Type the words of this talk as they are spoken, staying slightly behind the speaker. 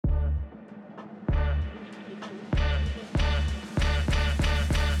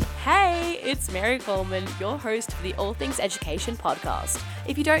it's Mary Coleman, your host for the All Things Education podcast.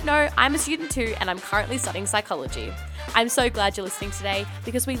 If you don't know, I'm a student too, and I'm currently studying psychology. I'm so glad you're listening today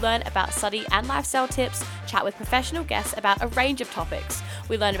because we learn about study and lifestyle tips, chat with professional guests about a range of topics.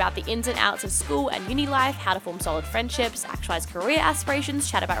 We learn about the ins and outs of school and uni life, how to form solid friendships, actualize career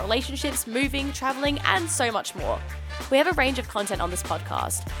aspirations, chat about relationships, moving, traveling, and so much more. We have a range of content on this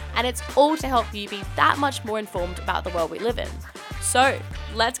podcast, and it's all to help you be that much more informed about the world we live in. So,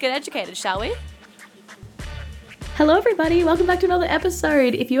 let's get educated, shall we? Hello everybody, welcome back to another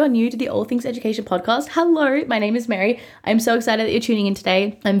episode. If you are new to the All Things Education podcast, hello, my name is Mary. I'm so excited that you're tuning in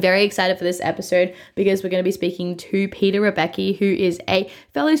today. I'm very excited for this episode because we're going to be speaking to Peter Rebbechi, who is a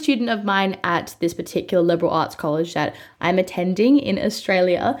fellow student of mine at this particular liberal arts college that I'm attending in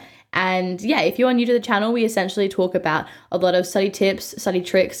Australia. And yeah, if you are new to the channel, we essentially talk about a lot of study tips, study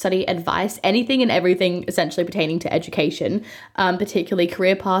tricks, study advice, anything and everything essentially pertaining to education, particularly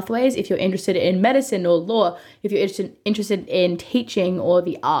career pathways. If you're interested in medicine or law, if you're interested in teaching or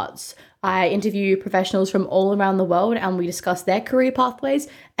the arts, I interview professionals from all around the world and we discuss their career pathways,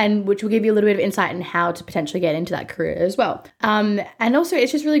 and which will give you a little bit of insight in how to potentially get into that career as well. And also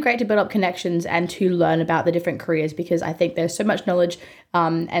it's just really great to build up connections and to learn about the different careers because I think there's so much knowledge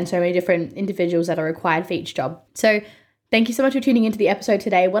and so many different individuals that are required for each job. So thank you so much for tuning into the episode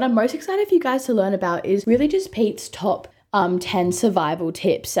today. What I'm most excited for you guys to learn about is really just Pete's top 10 survival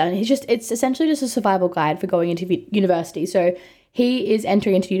tips. And it's essentially just a survival guide for going into university. So he is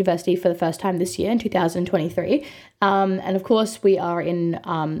entering into university for the first time this year in 2023. And of course, we are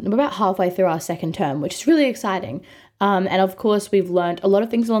we're about halfway through our second term, which is really exciting. And of course, we've learned a lot of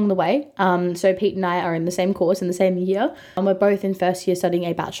things along the way. So Pete and I are in the same course in the same year. And we're both in first year studying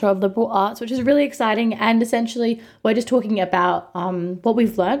a Bachelor of Liberal Arts, which is really exciting. And essentially, we're just talking about what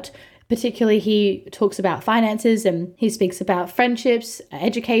we've learnt. Particularly, he talks about finances and he speaks about friendships,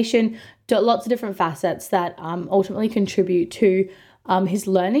 education, lots of different facets that ultimately contribute to his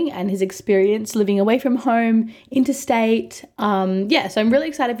learning and his experience living away from home, interstate. So I'm really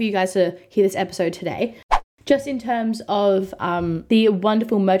excited for you guys to hear this episode today. Just in terms of the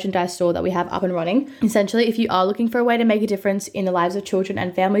wonderful merchandise store that we have up and running. Essentially, if you are looking for a way to make a difference in the lives of children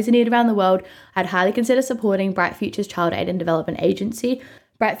and families in need around the world, I'd highly consider supporting Bright Futures Child Aid and Development Agency.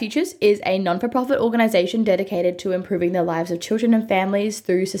 Bright Futures is a non-for-profit organisation dedicated to improving the lives of children and families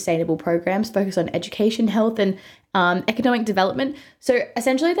through sustainable programs focused on education, health and economic development. So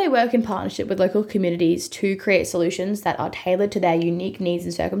essentially they work in partnership with local communities to create solutions that are tailored to their unique needs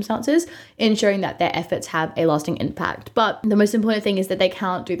and circumstances, ensuring that their efforts have a lasting impact. But the most important thing is that they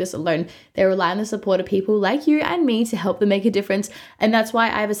can't do this alone. They rely on the support of people like you and me to help them make a difference. And that's why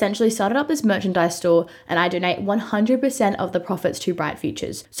I've essentially started up this merchandise store and I donate 100% of the profits to Bright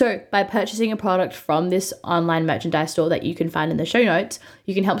Futures. So by purchasing a product from this online merchandise store that you can find in the show notes,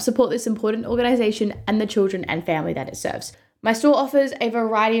 you can help support this important organisation and the children and family that it serves. My store offers a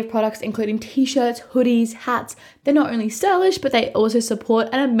variety of products including t-shirts, hoodies, hats. They're not only stylish, but they also support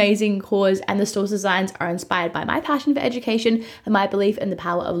an amazing cause, and the store's designs are inspired by my passion for education and my belief in the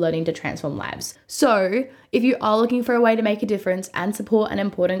power of learning to transform lives. So if you are looking for a way to make a difference and support an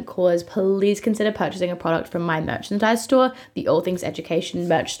important cause, please consider purchasing a product from my merchandise store, the All Things Education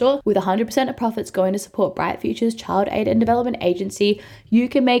merch store. With 100% of profits going to support Bright Futures Child Aid and Development Agency, you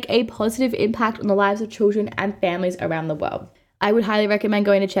can make a positive impact on the lives of children and families around the world. I would highly recommend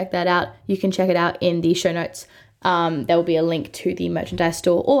going to check that out. You can check it out in the show notes. There will be a link to the merchandise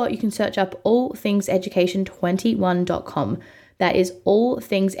store, or you can search up allthingseducation21.com. That is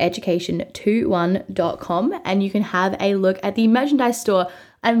allthingseducation21.com, and you can have a look at the merchandise store.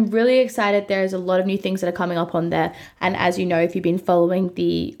 I'm really excited. There's a lot of new things that are coming up on there. And as you know, if you've been following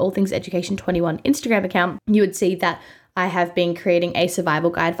the All Things Education 21 Instagram account, you would see that I have been creating a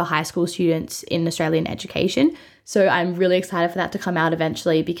survival guide for high school students in Australian education. So I'm really excited for that to come out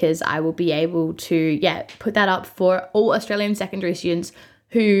eventually because I will be able to, put that up for all Australian secondary students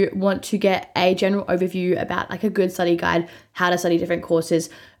who want to get a general overview about like a good study guide, how to study different courses,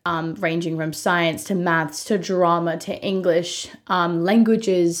 ranging from science to maths to drama to English,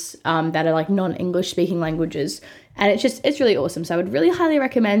 languages that are like non-English speaking languages. And it's really awesome. So I would really highly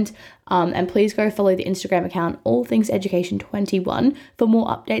recommend, and please go follow the Instagram account, All Things Education 21, for more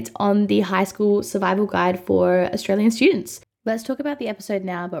updates on the high school survival guide for Australian students. Let's talk about the episode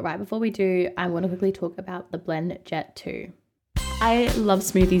now, but right before we do, I want to quickly talk about the Blend Jet 2. I love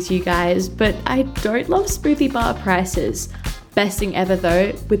smoothies, you guys, but I don't love smoothie bar prices. Best thing ever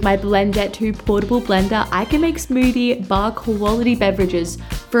though, with my BlendJet 2 portable blender, I can make smoothie bar quality beverages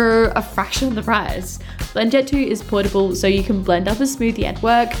for a fraction of the price. BlendJet 2 is portable, so you can blend up a smoothie at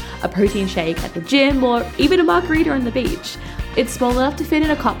work, a protein shake at the gym, or even a margarita on the beach. It's small enough to fit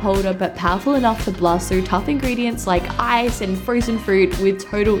in a cup holder, but powerful enough to blast through tough ingredients like ice and frozen fruit with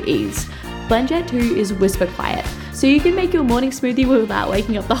total ease. BlendJet 2 is whisper quiet, so you can make your morning smoothie without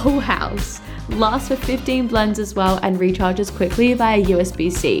waking up the whole house. Lasts for 15 blends as well and recharges quickly via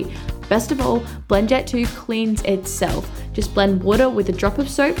USB-C. Best of all, BlendJet 2 cleans itself. Just blend water with a drop of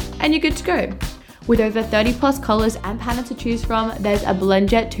soap and you're good to go. With over 30 plus colors and patterns to choose from, there's a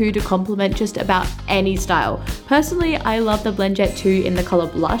BlendJet 2 to complement just about any style. Personally, I love the BlendJet 2 in the color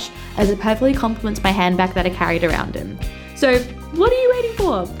blush, as it perfectly complements my handbag that I carried around in. So what are you waiting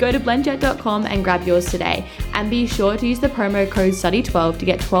for? Go to blendjet.com and grab yours today. And be sure to use the promo code STUDY12 to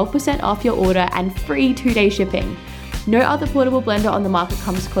get 12% off your order and free 2-day shipping. No other portable blender on the market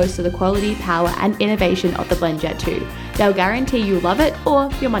comes close to the quality, power, and innovation of the BlendJet 2. They'll guarantee you love it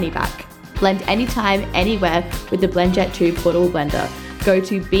or your money back. Blend anytime, anywhere with the BlendJet 2 portable blender. Go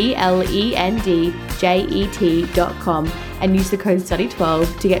to blendjet.com and use the code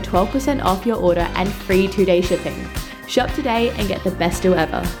STUDY12 to get 12% off your order and free 2-day shipping. Shop today and get the best deal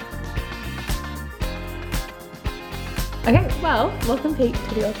ever. Okay, well, welcome Pete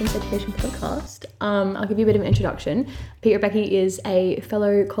to the All Things Education podcast. I'll give you a bit of an introduction. Pete Rebbechi is a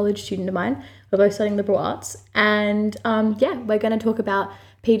fellow college student of mine. We're both studying liberal arts, and we're going to talk about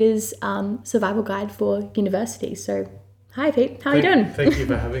Peter's survival guide for university. So, hi Pete, how are you doing? Thank you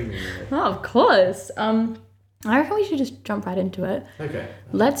for having me. Oh, of course. I reckon we should just jump right into it. Okay.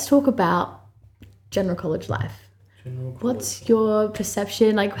 Let's talk about general college life. What's your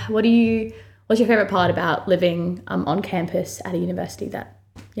perception? Like, what's your favorite part about living on campus at a university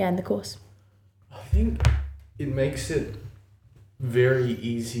in the course? I think it makes it very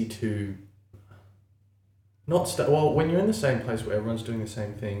easy to when you're in the same place where everyone's doing the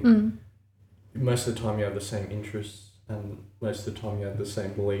same thing, most of the time you have the same interests and most of the time you have the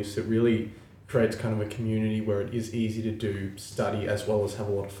same beliefs. It really creates kind of a community where it is easy to do study as well as have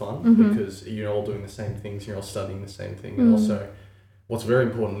a lot of fun because you're all doing the same things, you're all studying the same thing, and also what's very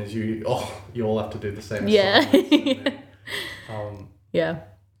important is you all have to do the same assignments.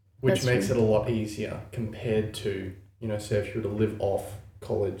 Which makes it a lot easier compared to, say if you were to live off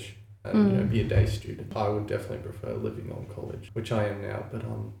college and be a day student. I would definitely prefer living on college, which I am now, but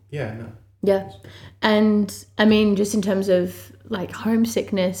Yeah. And I mean, just in terms of like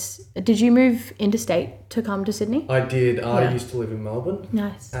homesickness, did you move interstate to come to Sydney? I did. I used to live in Melbourne.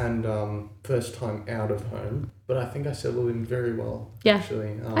 Nice. And first time out of home, but I think I settled in very well. Yeah.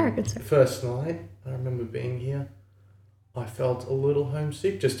 Actually, I reckon so. First night, I remember being here, I felt a little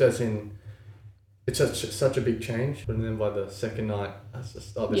homesick, just as in, it's such a big change. But then by the second night, I was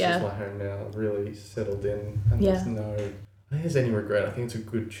just, this is my home now. I've really settled in, and I don't think there's any regret. I think it's a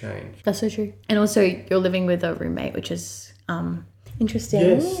good change. That's so true. And also, you're living with a roommate, which is interesting.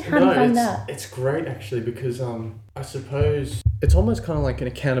 Yes. How do you find that? It's great, actually, because I suppose it's almost kind of like an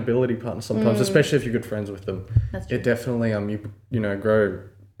accountability partner sometimes, especially if you're good friends with them. That's true. It definitely, you grow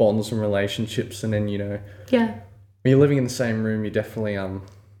bonds and relationships, and then, when you're living in the same room, you definitely,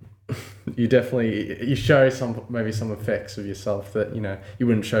 you show some effects of yourself that you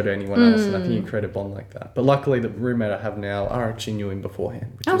wouldn't show to anyone else, and I think you create a bond like that. But luckily the roommate I have now I actually knew him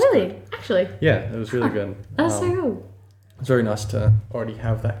beforehand, which was really good. Actually it was really good. That's so cool. It's very nice to already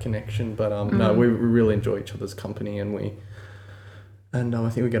have that connection, but no, we really enjoy each other's company, and I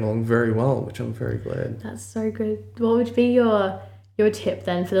think we get along very well, which I'm very glad. That's so good. What would be your tip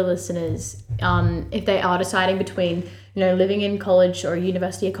then for the listeners if they are deciding between living in college or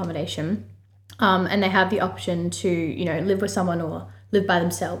university accommodation and they have the option to live with someone or live by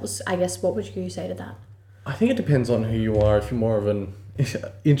themselves? I guess what would you say to that? I think it depends on who you are. If you're more of an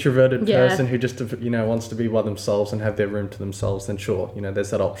introverted person who just wants to be by themselves and have their room to themselves, then sure, there's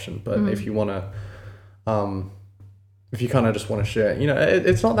that option. But if you want to if you kind of just want to share,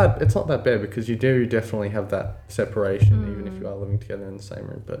 it's not that bad, because you do definitely have that separation, even if you are living together in the same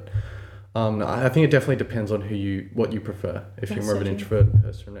room. But I think it definitely depends on what you prefer. If you're more of an introverted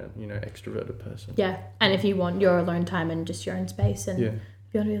person or extroverted person. Yeah, and if you want your alone time and just your own space, and if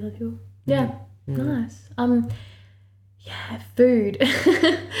you want to be with other people. Yeah, nice. Food.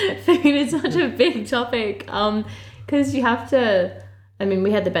 Food is such a big topic. Because you have to. I mean,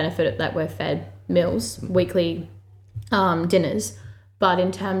 we had the benefit that we're fed meals, weekly dinners, but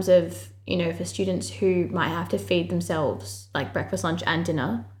in terms of for students who might have to feed themselves like breakfast, lunch, and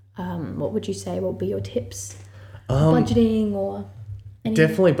dinner, what would you say? What would be your tips? Budgeting or?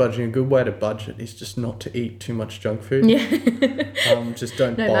 Definitely budgeting. A good way to budget is just not to eat too much junk food. Yeah. Just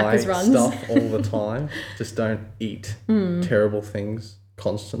don't No buy Macca's runs. stuff all the time. Just don't eat terrible things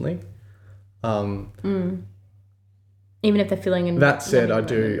constantly. Even if they're filling in. That said, I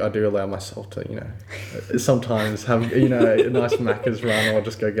do allow myself to, sometimes have, a nice Macca's run, or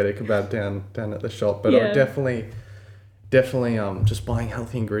just go get a kebab down at the shop. But I definitely just buying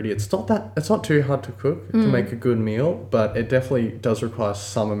healthy ingredients. It's not too hard to cook to make a good meal, but it definitely does require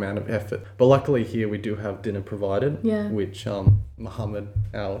some amount of effort. But luckily here we do have dinner provided, which Mohammed,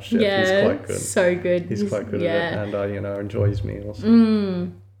 our chef, is quite good. So good. He's quite good at it, and I enjoy his meals.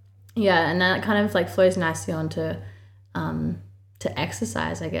 Yeah, and that kind of like flows nicely onto to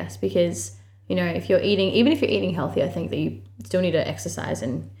exercise, I guess, because if you're eating healthy, I think that you still need to exercise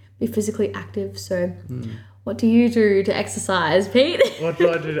and be physically active. So what do you do to exercise, Pete? What do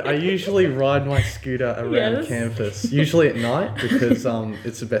I do? I usually ride my scooter around campus, usually at night, because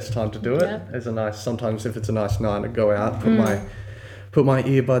it's the best time to do it. Yep. Sometimes if it's a nice night, I go out, put my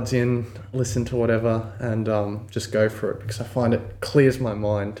earbuds in, listen to whatever, and just go for it, because I find it clears my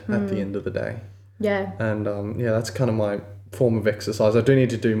mind at the end of the day. Yeah. And that's kind of my form of exercise. I do need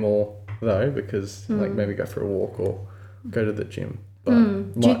to do more though, because like maybe go for a walk or go to the gym. But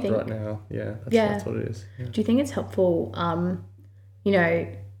right now, that's what it is. Yeah. Do you think it's helpful,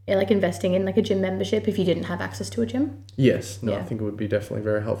 like investing in like a gym membership if you didn't have access to a gym? Yes. No, I think it would be definitely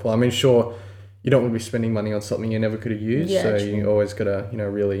very helpful. I mean, sure, you don't want to be spending money on something you never could have used. Yeah, so true. You always got to,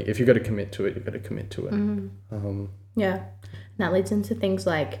 really, if you've got to commit to it, you've got to commit to it. And that leads into things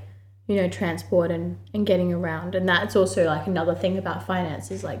like, transport and getting around. And that's also like another thing about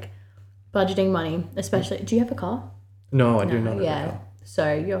finances, like budgeting money, especially. Do you have a car? No, I do not have a car.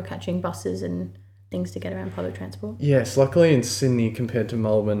 So you're catching buses and things to get around public transport? Yes, luckily in Sydney compared to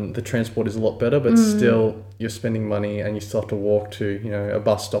Melbourne, the transport is a lot better, but still you're spending money and you still have to walk to, a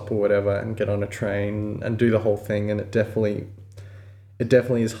bus stop or whatever and get on a train and do the whole thing, and it definitely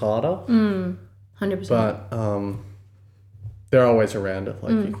is harder. 100%. But there are ways around it.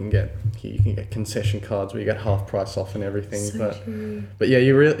 Like you can get concession cards where you get half price off and everything. So true. But yeah,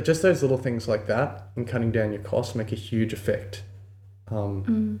 you really just those little things like that and cutting down your costs make a huge effect.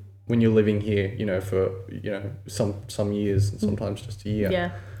 When you're living here, for some years and sometimes just a year.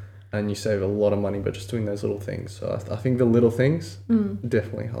 Yeah. And you save a lot of money by just doing those little things. So I think the little things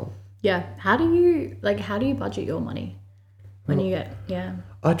definitely help. Yeah. How do you budget your money when you get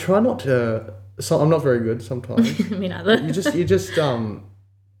I try not to. So I'm not very good sometimes. Me neither. you just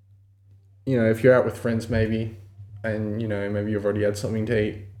if you're out with friends maybe, and maybe you've already had something to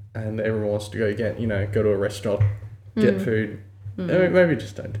eat, and everyone wants to go to a restaurant, get food. Maybe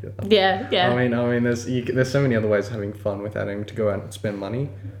just don't do that. Yeah. I mean, there's so many other ways of having fun without having to go out and spend money,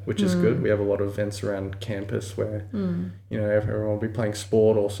 which is good. We have a lot of events around campus where everyone will be playing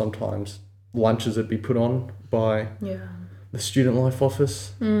sport, or sometimes lunches would be put on by the student life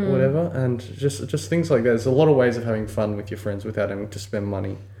office or whatever, and just things like that. There's a lot of ways of having fun with your friends without having to spend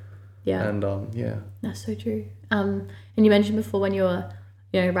money. Yeah. And that's so true. And you mentioned before when you were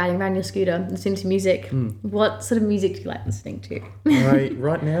riding around your scooter, listening to music. What sort of music do you like listening to?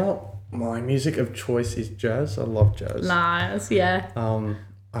 Right now, my music of choice is jazz. I love jazz. Nice, yeah.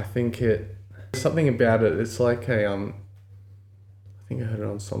 I think something about it. It's like I think I heard it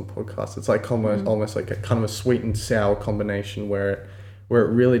on some podcast. It's like almost like a kind of a sweet and sour combination where it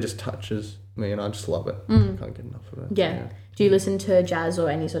really just touches me, and I just love it. I can't get enough of it. Yeah. Do you listen to jazz or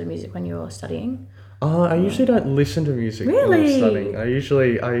any sort of music when you're studying? I usually don't listen to music when I'm studying. I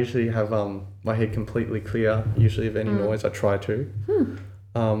usually have my head completely clear. Usually of any noise, I try to.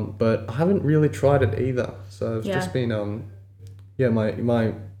 But I haven't really tried it either. So it's just been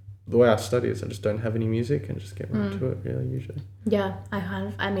the way I study is I just don't have any music and just get right to it really usually. Yeah, I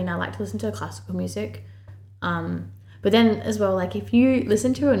like to listen to classical music. But then as well, like if you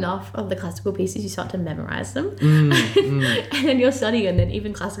listen to enough of the classical pieces, you start to memorize them. And then you're studying, and then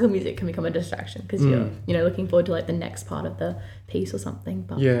even classical music can become a distraction because you're looking forward to like the next part of the piece or something.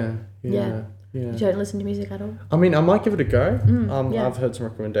 But yeah. You don't listen to music at all? I mean, I might give it a go. I've heard some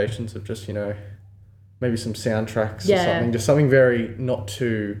recommendations of just, maybe some soundtracks or something. Just something very not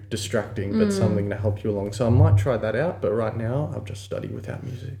too distracting, but something to help you along. So I might try that out. But right now, I've just studied without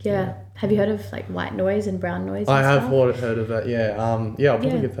music. Yeah. Have you heard of like white noise and brown noise? I have heard of that. Yeah. I'll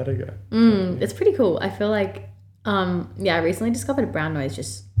probably give that a go. It's pretty cool. I feel like, I recently discovered brown noise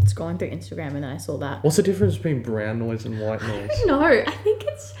just scrolling through Instagram, and then I saw that. What's the difference between brown noise and white noise? I don't know. I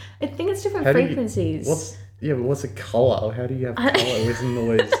think it's different frequencies. But what's a colour? How do you have colour with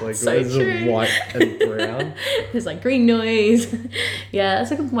noise? Like, so what is white and brown? There's like green noise. Yeah,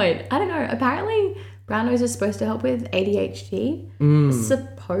 that's a good point. I don't know. Apparently, brown nose is supposed to help with ADHD,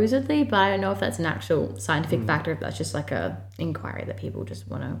 supposedly, but I don't know if that's an actual scientific fact or if that's just like a inquiry that people just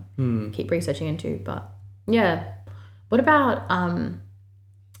want to keep researching into. But yeah, what about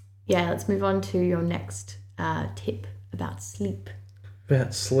let's move on to your next tip about sleep.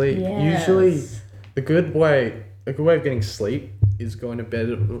 About sleep. Yes. Usually, a good way of getting sleep is going to bed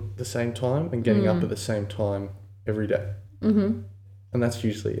at the same time and getting up at the same time every day. Mm-hmm. And that's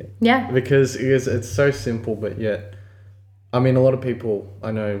usually it. Yeah. Because it's so simple, but yet, I mean, a lot of people,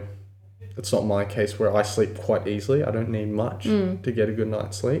 I know it's not my case where I sleep quite easily. I don't need much to get a good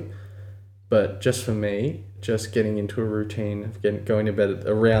night's sleep. But just for me, just getting into a routine of going to bed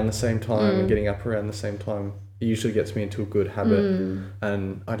around the same time and getting up around the same time, it usually gets me into a good habit,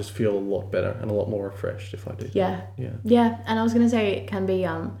 and I just feel a lot better and a lot more refreshed if I do. Yeah. And I was going to say it can be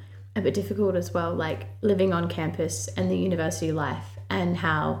a bit difficult as well, like living on campus and the university life, and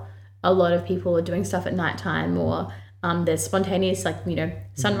how a lot of people are doing stuff at nighttime, or there's spontaneous, like,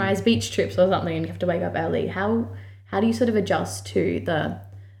 sunrise beach trips or something, and you have to wake up early. How do you sort of adjust to the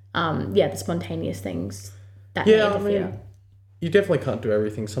spontaneous things that may interfere? I mean, you definitely can't do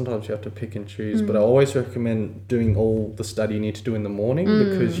everything. Sometimes you have to pick and choose, but I always recommend doing all the study you need to do in the morning,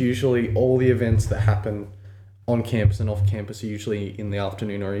 because usually all the events that happen on campus and off campus are usually in the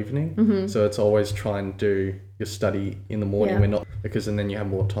afternoon or evening. So it's always try and do your study in the morning, because then you have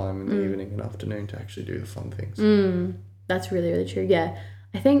more time in the evening and afternoon to actually do the fun things. That's really, really true. Yeah.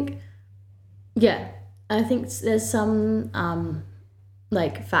 I think there's some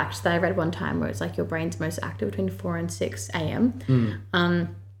like facts that I read one time where it's like your brain's most active between 4 and 6 a.m.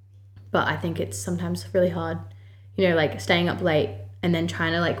 But I think it's sometimes really hard, like staying up late and then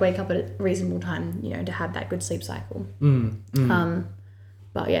trying to like wake up at a reasonable time, to have that good sleep cycle.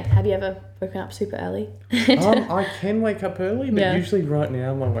 But yeah, have you ever woken up super early? I can wake up early, but usually right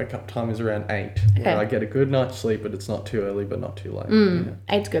now my wake up time is around 8. Okay. Where I get a good night's sleep, but it's not too early, but not too late.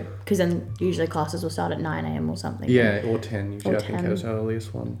 8's good, because then usually classes will start at 9 a.m. or something. Yeah, or 10. Usually, I think it was the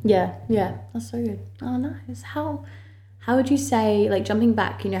earliest one. Yeah, that's so good. Oh, nice. How would you say, like, jumping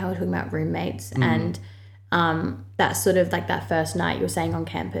back, how we're talking about roommates and that sort of like that first night you were saying on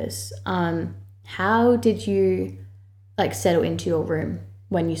campus, how did you like settle into your room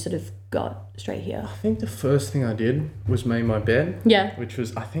when you sort of got straight here? I think the first thing I did was make my bed. Yeah. Which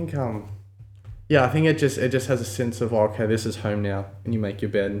was, I think it just has a sense of, okay, this is home now, and you make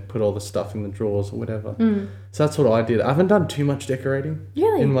your bed and put all the stuff in the drawers or whatever. So that's what I did. I haven't done too much decorating.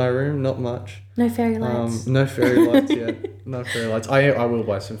 Really? In my room, not much. No fairy lights? No fairy lights yet. No fairy lights. I will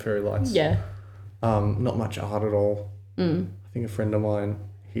buy some fairy lights. Yeah. Not much art at all. I think a friend of mine,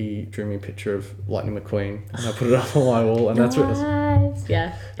 he drew me a picture of Lightning McQueen, and I put it up on my wall, and nice.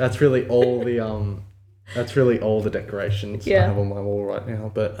 That's really all the decorations I have on my wall right now.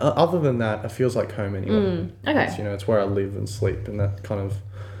 But other than that, it feels like home anyway. Okay. It's where I live and sleep, and that kind of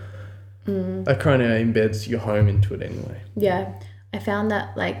embeds your home into it anyway. Yeah. I found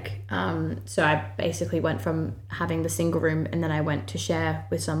that like, so I basically went from having the single room, and then I went to share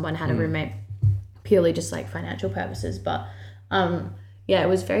with someone, had a roommate, purely just like financial purposes. But it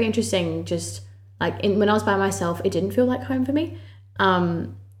was very interesting. Just like when I was by myself, it didn't feel like home for me.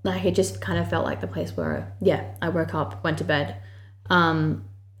 Like it just kind of felt like the place where, I woke up, went to bed. And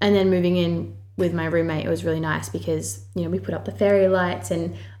then moving in with my roommate, it was really nice because, we put up the fairy lights,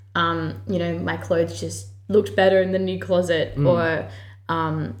 and, my clothes just looked better in the new closet, or,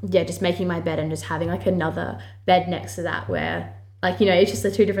 just making my bed and just having like another bed next to that where like, it's just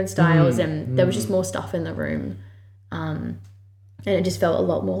the two different styles, and there was just more stuff in the room. And it just felt a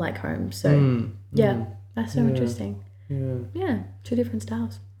lot more like home. So that's so interesting. Yeah, two different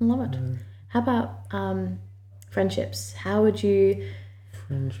styles. I love it. How about friendships? How would you...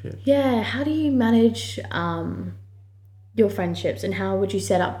 Friendships? Yeah, how do you manage your friendships, and how would you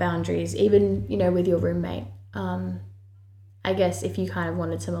set up boundaries, even, with your roommate? I guess if you kind of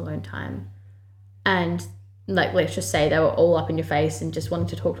wanted some alone time, and like, let's just say they were all up in your face and just wanted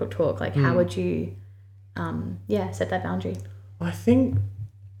to talk, like how would you set that boundary? I think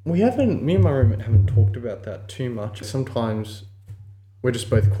me and my roommate haven't talked about that too much. Sometimes we're just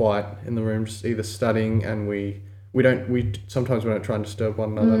both quiet in the room, just either studying, and sometimes we don't try and disturb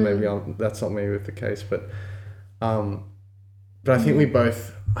one another. Maybe that's not maybe the case, but I think we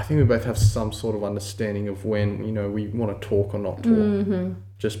both have some sort of understanding of when, we want to talk or not talk,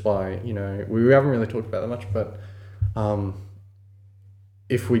 just by, we haven't really talked about that much, but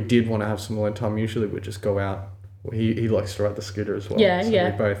if we did want to have some alone time, usually we'd just go out. He likes to ride the scooter as well. Yeah, so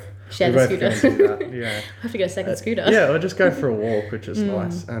yeah. We both share the scooter. Do that. Yeah. I have to get a second scooter. Yeah, or just go for a walk, which is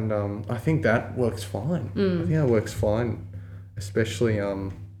nice. And I think that works fine. I think that works fine, especially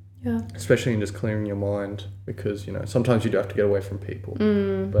Yeah. Especially in just clearing your mind, because, you know, sometimes you do have to get away from people.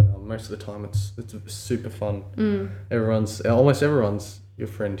 But most of the time it's super fun. Almost everyone's your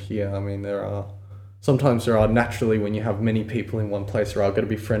friend here. I mean, sometimes there are naturally, when you have many people in one place, there are going to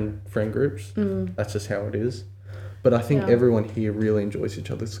be friend groups. That's just how it is. But I think everyone here really enjoys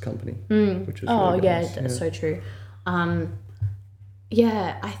each other's company, which is really nice. That's so true. I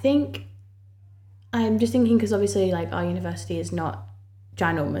think I'm just thinking, because obviously, like, our university is not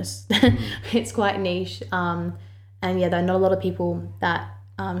ginormous. It's quite niche. And there are not a lot of people that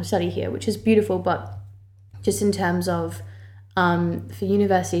study here, which is beautiful. But just in terms of for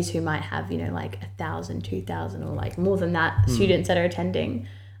universities who might have, you know, like 1,000, 2,000, or like more than that students that are attending,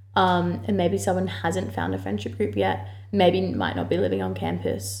 and maybe someone hasn't found a friendship group yet, maybe might not be living on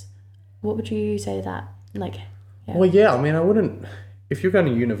campus, what would you say to that? Like, Well, yeah, I mean, I wouldn't, if you're going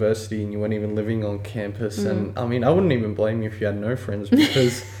to university and you weren't even living on campus, and I mean, I wouldn't even blame you if you had no friends,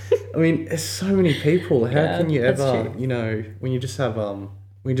 because I mean, there's so many people. How can you ever, you know, when you just have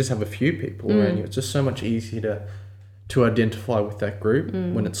a few people around you, it's just so much easier to identify with that group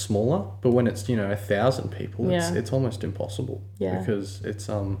when it's smaller. But when it's, you know, 1,000 people, it's almost impossible. Because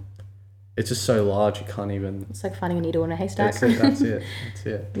it's just so large, you can't even. It's like finding a needle in a haystack. That's it.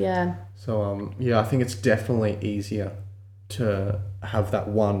 Yeah. So I think it's definitely easier to have that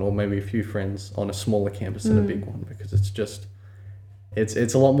one or maybe a few friends on a smaller campus than a big one, because it's just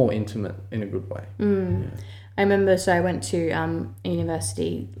it's a lot more intimate in a good way. I remember, so I went to a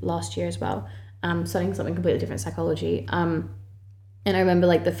university last year as well, studying something completely different, psychology, and I remember,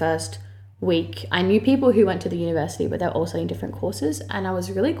 like, the first week I knew people who went to the university, but they were all studying different courses, and I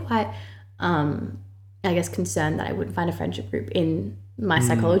was really quite I guess concerned that I wouldn't find a friendship group in my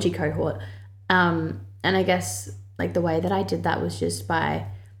psychology cohort, and I guess, like, the way that I did that was just by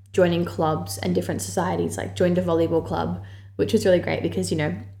joining clubs and different societies. Like, joined a volleyball club, which was really great because, you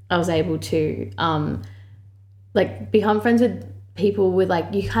know, I was able to like become friends with people with,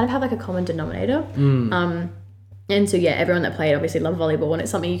 like, you kind of have like a common denominator. And so everyone that played obviously loved volleyball, and it's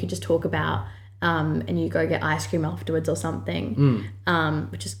something you could just talk about, and you go get ice cream afterwards or something,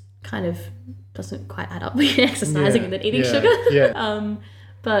 which is kind of doesn't quite add up with exercising and then eating sugar.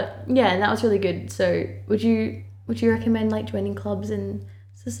 But and that was really good. So would you recommend, like, joining clubs and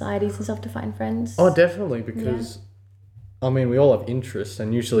societies and stuff to find friends? Oh, definitely, because I mean, we all have interests,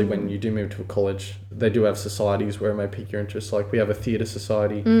 and usually when you do move to a college, they do have societies where it may pique your interest. Like, we have a theatre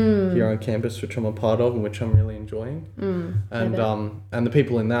society here on campus, which I'm a part of and which I'm really enjoying. And the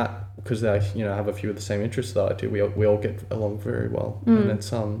people in that, because they, you know, have a few of the same interests that I do, we all get along very well. And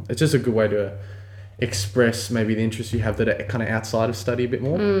it's just a good way to express maybe the interests you have that are kind of outside of study a bit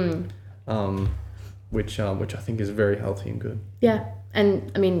more, which I think is very healthy and good. Yeah,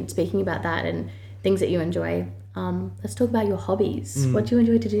 and I mean, speaking about that and things that you enjoy, let's talk about your hobbies. What do you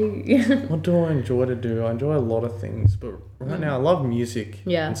enjoy to do? What do I enjoy to do? I enjoy a lot of things, but right now I love music.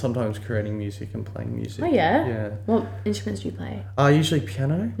 And sometimes creating music and playing music. Oh, yeah? Yeah. What instruments do you play? Usually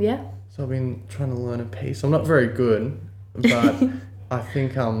piano. Yeah. So I've been trying to learn a piece. I'm not very good, but I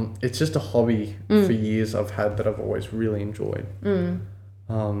think it's just a hobby for years I've had that I've always really enjoyed.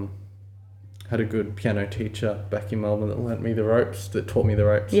 Had a good piano teacher back in Melbourne that taught me the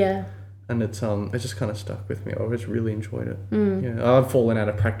ropes. Yeah. And it just kind of stuck with me. I always really enjoyed it. Yeah, I've fallen out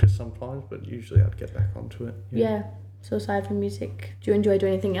of practice sometimes, but usually I'd get back onto it. Yeah. So aside from music, do you enjoy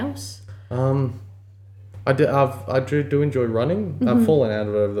doing anything else? I do enjoy running. I've fallen out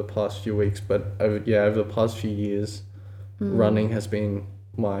of it over the past few weeks, but over the past few years, running has been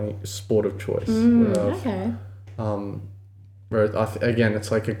my sport of choice. Where again,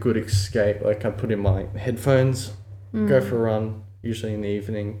 it's like a good escape. Like, I put in my headphones, go for a run, usually in the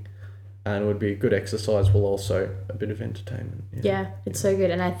evening, and it would be a good exercise while also a bit of entertainment. It's so good.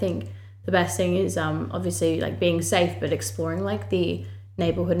 And I think the best thing is obviously, like, being safe, but exploring, like, the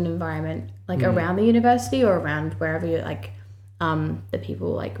neighborhood and environment, like, around the university or around wherever you're, like, the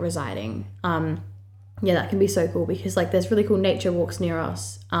people, like, residing. That can be so cool, because, like, there's really cool nature walks near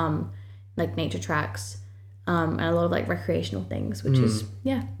us, like nature tracks, and a lot of, like, recreational things, which is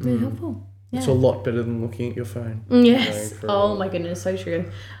really helpful. It's a lot better than looking at your phone. Yes. Oh my goodness, so true.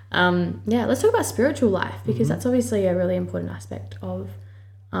 Let's talk about spiritual life, because that's obviously a really important aspect of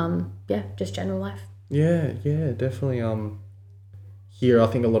just general life. Yeah, definitely. Here I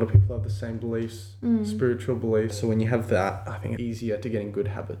think a lot of people have the same beliefs, spiritual beliefs. So when you have that, I think it's easier to get in good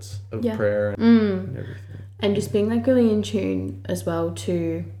habits of prayer and everything. And just being, like, really in tune as well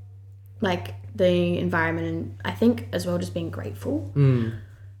to, like, the environment, and I think as well just being grateful.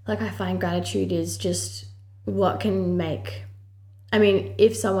 Like, I find gratitude is just what can make, I mean,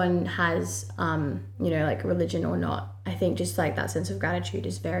 if someone has, like, religion or not, I think just like that sense of gratitude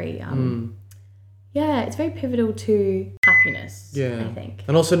is very, it's very pivotal to happiness, I think.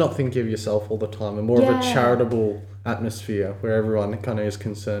 And also not thinking of yourself all the time, and more of a charitable atmosphere where everyone kind of is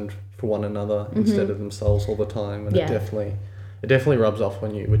concerned for one another instead of themselves all the time. And it definitely rubs off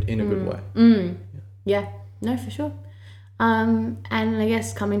on you in a good way. Yeah, no, for sure. And I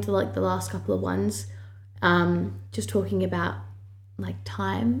guess coming to like the last couple of ones, just talking about like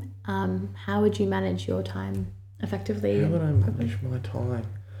time, how would you manage your time effectively? How would I manage my time?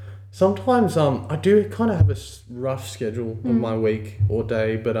 Sometimes I do kind of have a rough schedule of my week or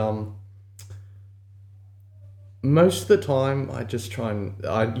day, but most of the time I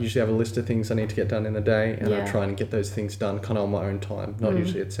usually have a list of things I need to get done in a day, and I try and get those things done kind of on my own time, not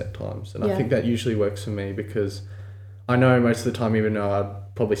usually at set times. And I think that usually works for me because I know most of the time, even though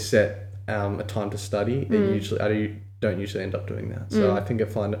I'd probably set a time to study, I don't usually end up doing that. So I think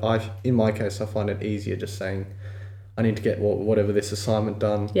in my case, I find it easier just saying, I need to get whatever this assignment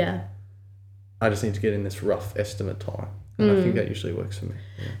done. Yeah. I just need to get in this rough estimate time. And I think that usually works for me.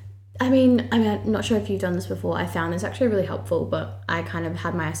 Yeah. I mean, I'm not sure if you've done this before. I found this actually really helpful, but I kind of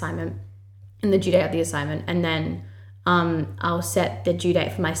had my assignment and the due date of the assignment, and then I'll set the due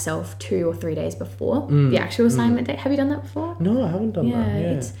date for myself 2 or 3 days before the actual assignment date. Have you done that before? No, I haven't done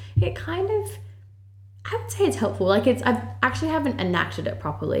that. Yeah. It kind of, I would say it's helpful. Like I actually haven't enacted it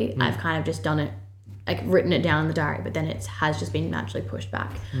properly. I've kind of just done it, like written it down in the diary, but then it has just been naturally pushed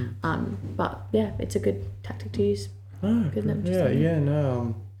back. But yeah, it's a good tactic to use. Maybe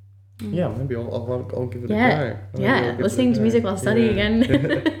I'll give it a go. Listening to music while studying and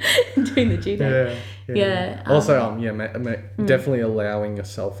doing the due date. Also, definitely allowing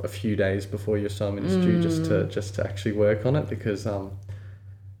yourself a few days before your assignment is due just to actually work on it, because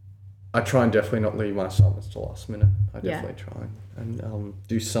I try and definitely not leave my assignments to last minute. I definitely try and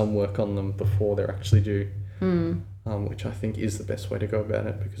do some work on them before they're actually due, which I think is the best way to go about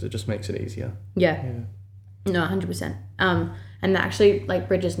it, because it just makes it easier. Yeah. No, 100%. And that actually like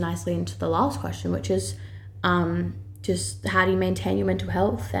bridges nicely into the last question, which is just how do you maintain your mental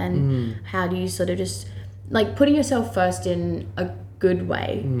health, and how do you sort of just like putting yourself first in a good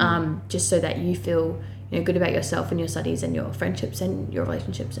way, just so that you feel good about yourself and your studies and your friendships and your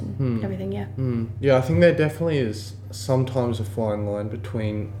relationships and everything. Yeah, I think there definitely is sometimes a fine line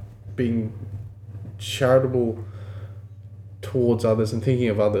between being charitable towards others and thinking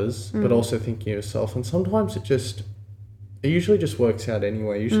of others, but also thinking of yourself. And sometimes it usually just works out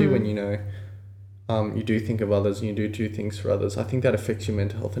anyway. Usually when you do think of others and you do things for others, I think that affects your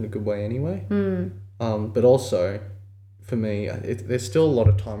mental health in a good way anyway. But also, for me, there's still a lot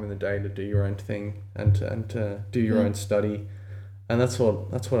of time in the day to do your own thing and to do your own study, and that's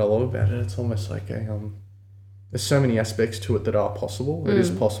what I love about it. It's almost like there's so many aspects to it that are possible. It is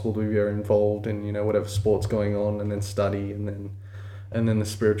possible to be very involved in whatever sport's going on, and then study, and then the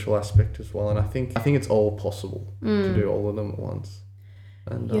spiritual aspect as well. And I think it's all possible to do all of them at once,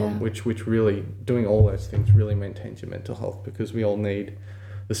 and which really doing all those things really maintains your mental health, because we all need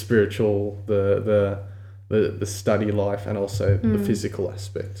the spiritual, the study life, and also the physical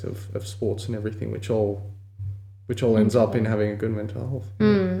aspect of sports and everything, which all ends up in having a good mental health.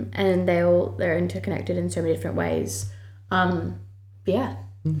 And they're interconnected in so many different ways.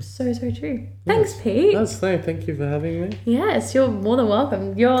 So true. Thanks, Pete. Thank you for having me. Yes, you're more than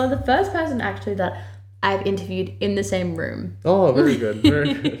welcome. You're the first person actually that I've interviewed in the same room. Oh, very good.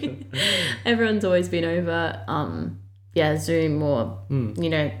 Very good. Everyone's always been over Zoom or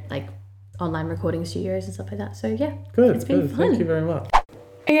like online recording studios and stuff like that. So yeah, good. It's been fun. Thank you very much.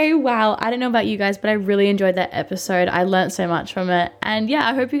 Okay, wow. I don't know about you guys, but I really enjoyed that episode. I learned so much from it. And yeah,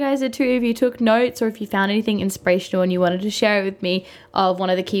 I hope you guys did too. If you took notes or if you found anything inspirational and you wanted to share it with me of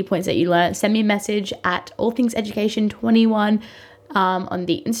one of the key points that you learned, send me a message at allthingseducation21 on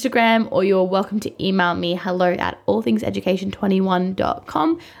the Instagram, or you're welcome to email me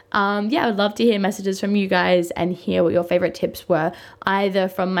hello@allthingseducation21.com. I would love to hear messages from you guys and hear what your favorite tips were, either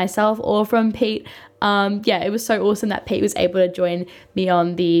from myself or from Pete. It was so awesome that Pete was able to join me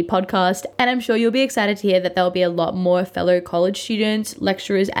on the podcast, and I'm sure you'll be excited to hear that there'll be a lot more fellow college students,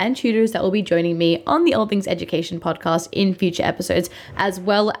 lecturers, and tutors that will be joining me on the All Things Education podcast in future episodes, as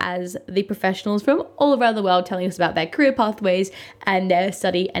well as the professionals from all around the world telling us about their career pathways and their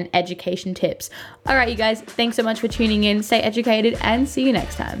study and education tips. All right, you guys, thanks so much for tuning in. Stay educated and see you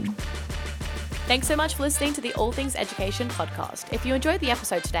next time. Thanks so much for listening to the All Things Education podcast. If you enjoyed the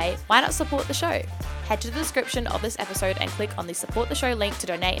episode today, why not support the show? Head to the description of this episode and click on the support the show link to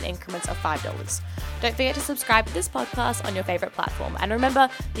donate in increments of $5. Don't forget to subscribe to this podcast on your favorite platform. And remember,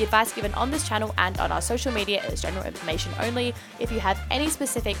 the advice given on this channel and on our social media is general information only. If you have any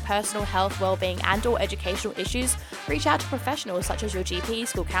specific personal health, well-being and or educational issues, reach out to professionals such as your GP,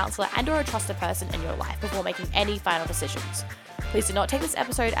 school counsellor and or a trusted person in your life before making any final decisions. Please do not take this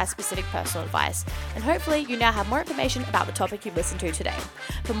episode as specific personal advice, and hopefully you now have more information about the topic you've listened to today.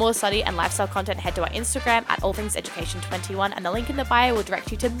 For more study and lifestyle content, head to our Instagram at allthingseducation21, and the link in the bio will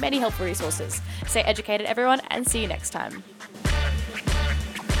direct you to many helpful resources. Stay educated, everyone, and see you next time.